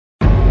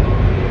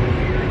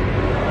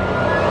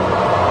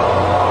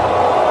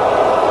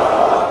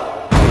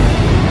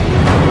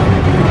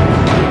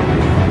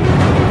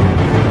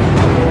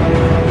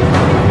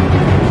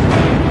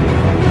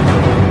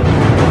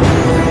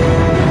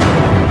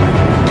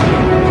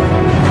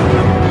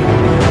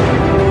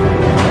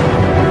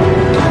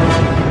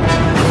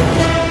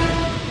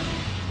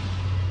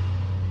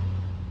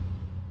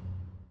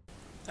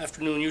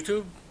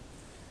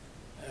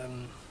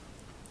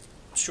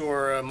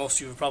most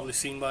of you have probably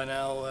seen by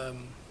now,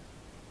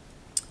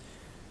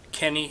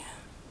 Kenny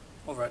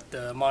over at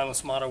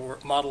Mindless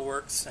Model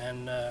Works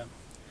and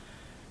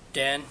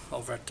Dan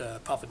over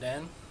at Papa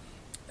Dan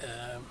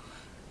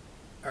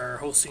are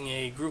hosting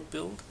a group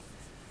build.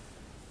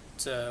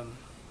 It's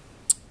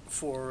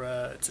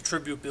it's a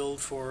tribute build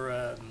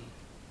for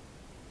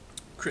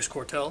Chris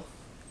Cortell,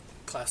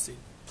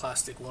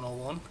 Plastic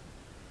 101.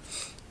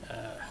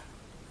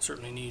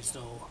 Certainly needs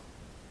no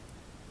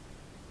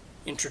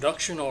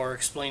introduction or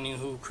explaining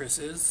who Chris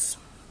is.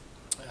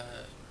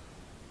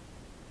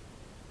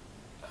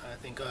 I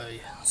think I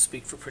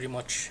speak for pretty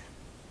much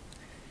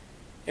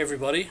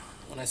everybody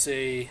when I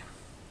say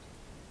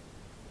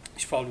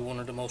he's probably one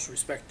of the most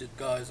respected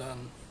guys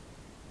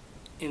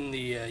in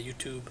the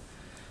YouTube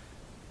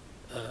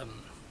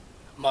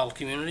model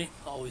community.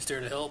 Always there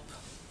to help,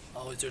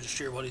 always there to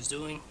share what he's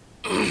doing.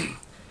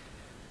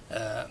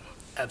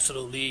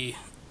 Absolutely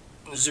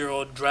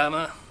zero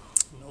drama,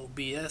 no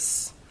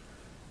BS.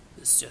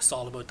 It's just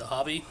all about the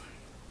hobby.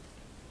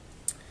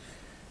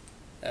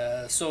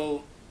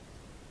 So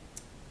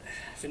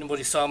if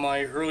anybody saw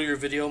my earlier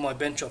video, my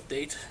bench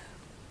update,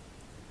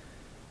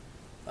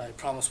 I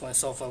promised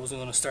myself I wasn't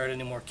going to start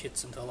any more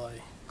kits until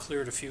I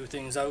cleared a few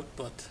things out,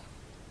 but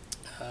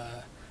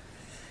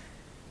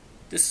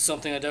this is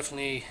something I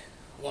definitely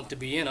want to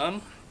be in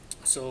on.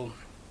 So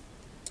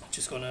I'm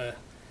just going to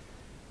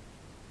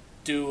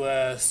do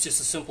just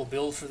a simple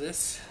build for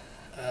this,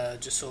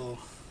 just so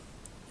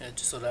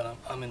that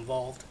I'm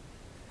involved.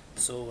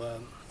 So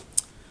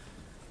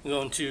I'm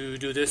going to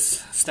do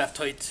this snap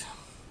tight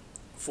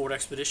Ford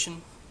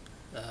Expedition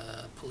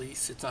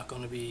police. It's not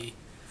going to be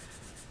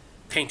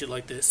painted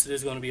like this. It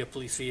is going to be a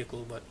police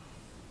vehicle, but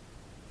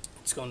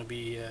it's going to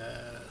be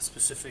a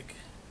specific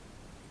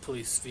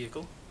police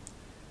vehicle.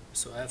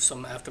 So I have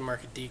some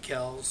aftermarket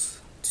decals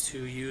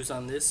to use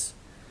on this,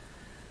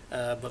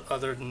 but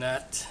other than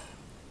that,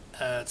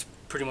 it's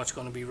pretty much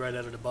going to be right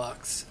out of the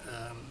box.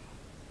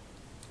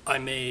 I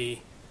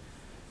may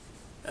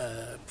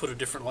put a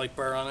different light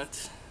bar on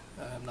it.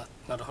 I'm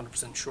not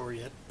 100% sure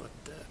yet, but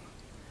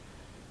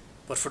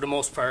for the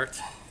most part,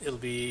 it'll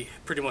be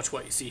pretty much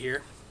what you see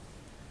here.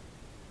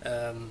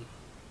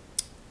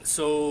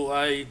 So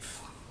I'm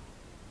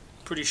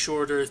pretty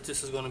sure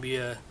this is going to be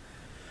a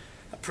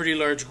pretty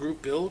large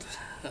group build.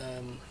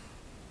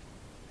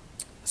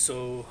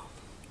 So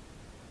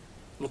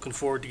looking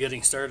forward to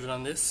getting started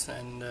on this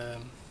and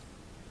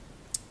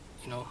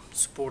you know,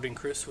 supporting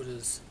Chris with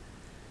his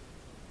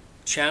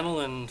channel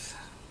and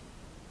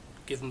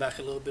giving back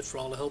a little bit for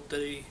all the help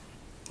that he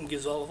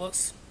gives all of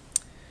us.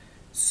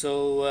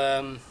 So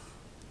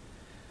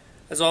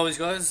as always,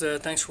 guys,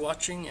 thanks for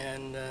watching,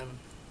 and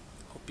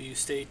hope you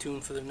stay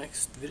tuned for the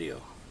next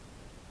video.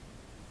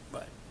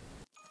 Bye.